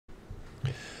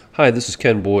Hi, this is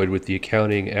Ken Boyd with the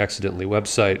Accounting Accidentally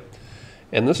website,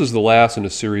 and this is the last in a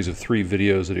series of 3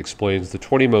 videos that explains the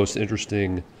 20 most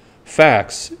interesting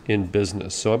facts in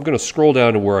business. So I'm going to scroll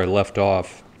down to where I left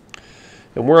off,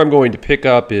 and where I'm going to pick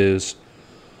up is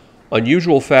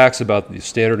unusual facts about the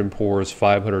Standard & Poor's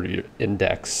 500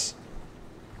 index.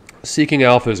 Seeking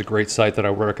Alpha is a great site that I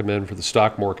recommend for the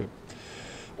stock market.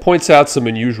 Points out some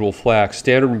unusual facts.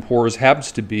 Standard & Poor's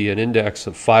happens to be an index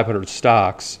of 500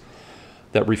 stocks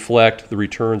that reflect the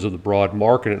returns of the broad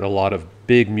market, and a lot of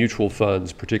big mutual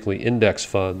funds, particularly index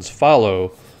funds,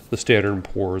 follow the Standard &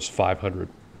 Poor's 500.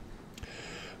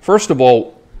 First of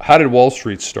all, how did Wall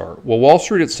Street start? Well, Wall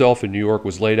Street itself in New York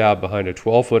was laid out behind a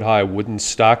 12-foot high wooden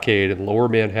stockade in lower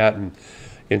Manhattan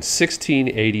in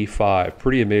 1685.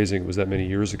 Pretty amazing it was that many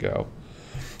years ago.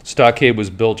 Stockade was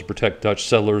built to protect Dutch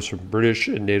settlers from British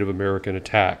and Native American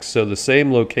attacks. So the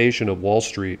same location of Wall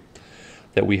Street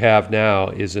that we have now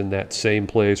is in that same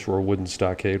place where a wooden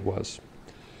stockade was.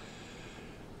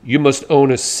 You must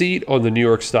own a seat on the New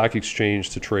York Stock Exchange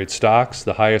to trade stocks.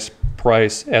 The highest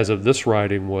price as of this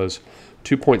writing was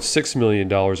 $2.6 million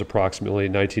approximately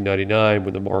in 1999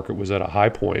 when the market was at a high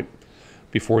point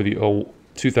before the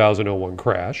 2001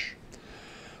 crash.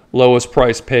 Lowest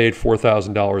price paid $4,000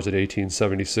 at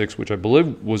 1876, which I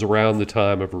believe was around the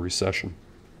time of a recession.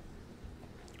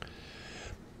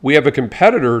 We have a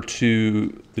competitor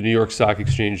to the New York Stock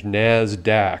Exchange,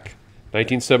 NASDAQ,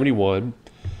 1971,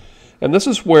 and this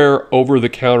is where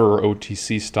over-the-counter or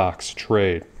OTC stocks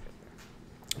trade.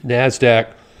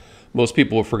 NASDAQ, most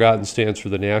people have forgotten, stands for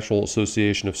the National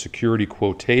Association of Security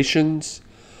Quotations.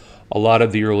 A lot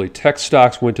of the early tech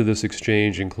stocks went to this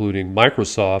exchange, including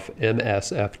Microsoft.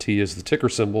 MSFT is the ticker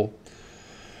symbol.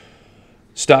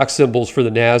 Stock symbols for the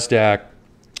NASDAQ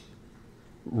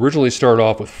originally started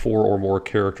off with 4 or more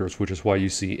characters, which is why you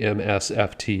see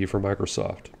MSFT for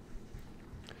Microsoft.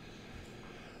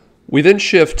 We then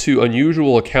shift to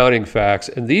unusual accounting facts,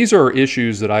 and these are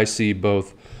issues that I see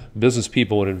both business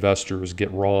people and investors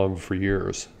get wrong for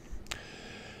years.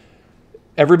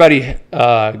 Everybody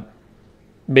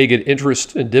may get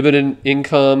interest and dividend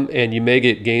income, and you may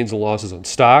get gains and losses on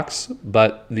stocks,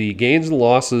 but the gains and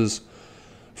losses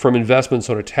from investments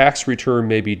on a tax return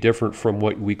may be different from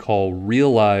what we call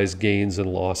realized gains and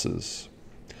losses.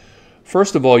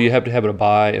 First of all, you have to have a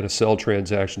buy and a sell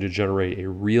transaction to generate a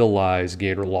realized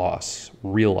gain or loss.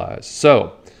 Realized.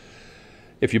 So,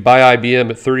 if you buy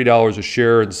IBM at $30 a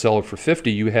share and sell it for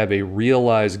 $50, you have a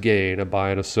realized gain, a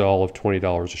buy and a sell of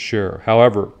 $20 a share.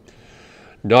 However,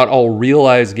 not all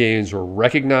realized gains are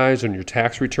recognized on your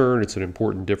tax return. It's an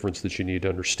important difference that you need to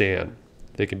understand.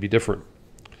 They can be different.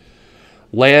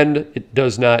 Land, it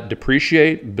does not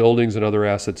depreciate. Buildings and other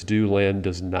assets do. Land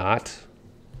does not.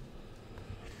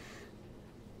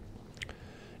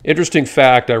 Interesting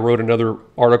fact, I wrote another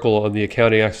article on the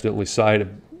Accounting Accidentally site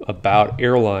about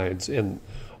airlines, and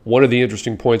one of the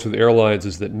interesting points with airlines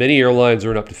is that many airlines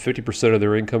earn up to 50% of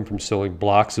their income from selling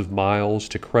blocks of miles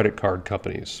to credit card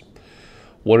companies.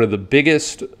 One of the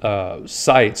biggest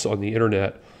sites on the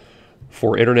internet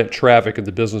for internet traffic in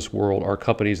the business world are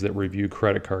companies that review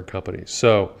credit card companies.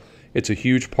 So it's a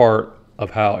huge part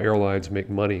of how airlines make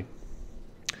money.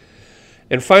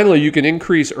 And finally, you can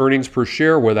increase earnings per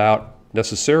share without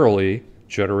necessarily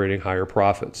generating higher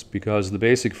profits, because the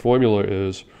basic formula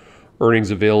is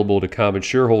earnings available to common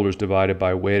shareholders divided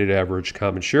by weighted average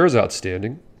common shares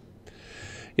outstanding.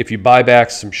 If you buy back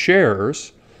some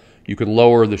shares, you can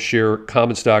lower the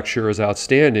common stock shares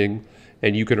outstanding,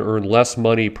 and you can earn less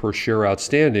money per share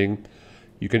outstanding.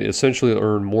 You can essentially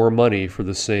earn more money for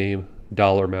the same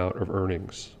dollar amount of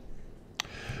earnings.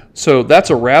 So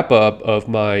that's a wrap-up of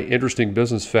my interesting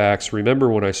business facts. Remember,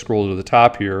 when I scroll to the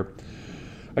top here,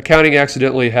 Accounting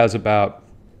Accidentally has about,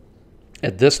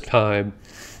 at this time,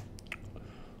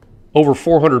 over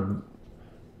 400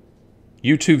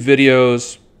 YouTube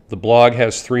videos. The blog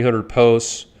has 300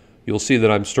 posts. You'll see that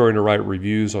I'm starting to write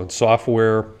reviews on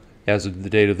software. As of the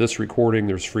date of this recording,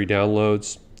 there's free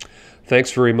downloads.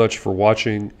 Thanks very much for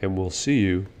watching, and we'll see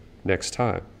you next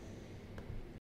time.